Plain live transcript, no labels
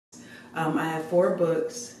I have 4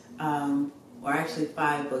 books, or actually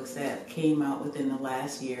 5 books that came out within the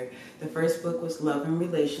last year. The first book was Love and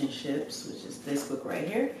Relationships, which is this book right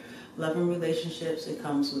here. Love and Relationships, it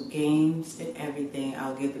comes with games and everything.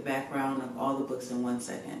 I'll give the background of all the books in 1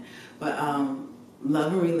 second. But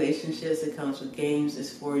Love and Relationships, it comes with games.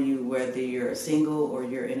 It's for you whether you're single or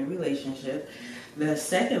you're in a relationship. The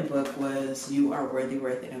second book was You Are Worthy,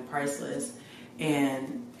 Worth It, and Priceless.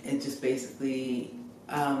 And it just basically,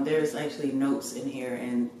 there's actually notes in here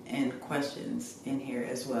and questions in here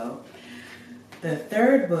as well. The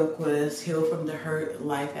third book was Heal from the Hurt,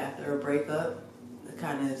 Life After a Breakup.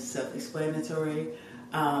 Kind of self-explanatory.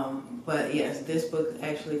 But yes, this book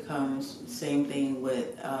actually comes, same thing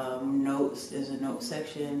with notes. There's a note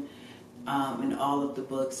section in all of the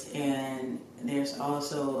books, and there's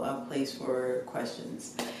also a place for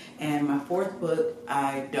questions. And my fourth book,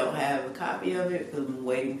 I don't have a copy of it because I'm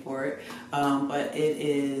waiting for it, but it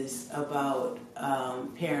is about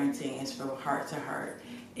parenting. It's from heart to heart.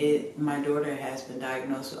 My daughter has been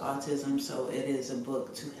diagnosed with autism, so it is a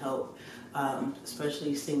book to help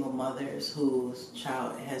especially single mothers whose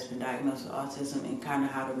child has been diagnosed with autism and kind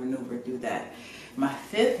of how to maneuver through that. My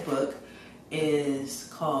fifth book is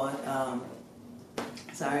called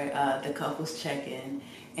The Couples Check-In,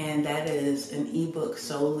 and that is an ebook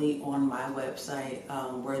solely on my website,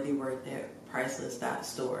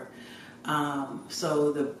 worthyworthitpriceless.store.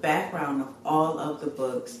 So the background of all of the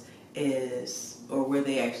books is, or where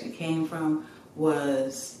they actually came from,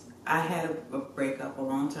 was I had a breakup, a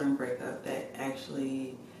long-term breakup that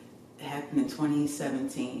actually happened in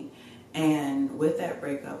 2017. And with that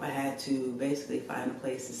breakup, I had to basically find a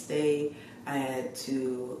place to stay. I had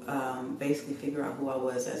to basically figure out who I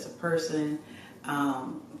was as a person,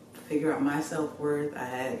 figure out my self-worth. I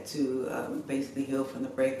had to basically heal from the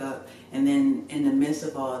breakup. And then in the midst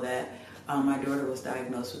of all that, my daughter was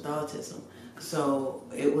diagnosed with autism. So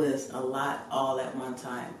it was a lot all at one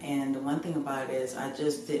time. And the one thing about it is I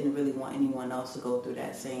just didn't really want anyone else to go through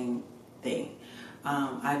that same thing.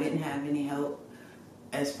 I didn't have any help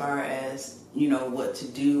as far as, what to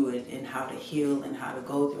do and how to heal and how to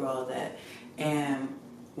go through all that. And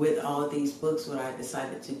with all these books, what I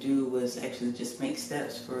decided to do was actually just make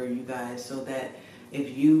steps for you guys so that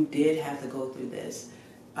if you did have to go through this,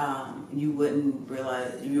 you would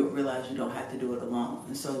realize you don't have to do it alone.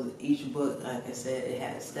 And so each book, like I said, it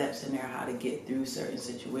has steps in there how to get through certain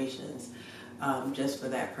situations, just for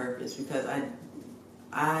that purpose. Because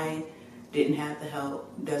I didn't have the help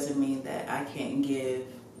doesn't mean that I can't give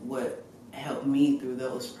what helped me through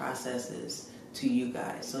those processes to you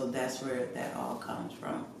guys. So that's where that all comes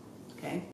from. Okay.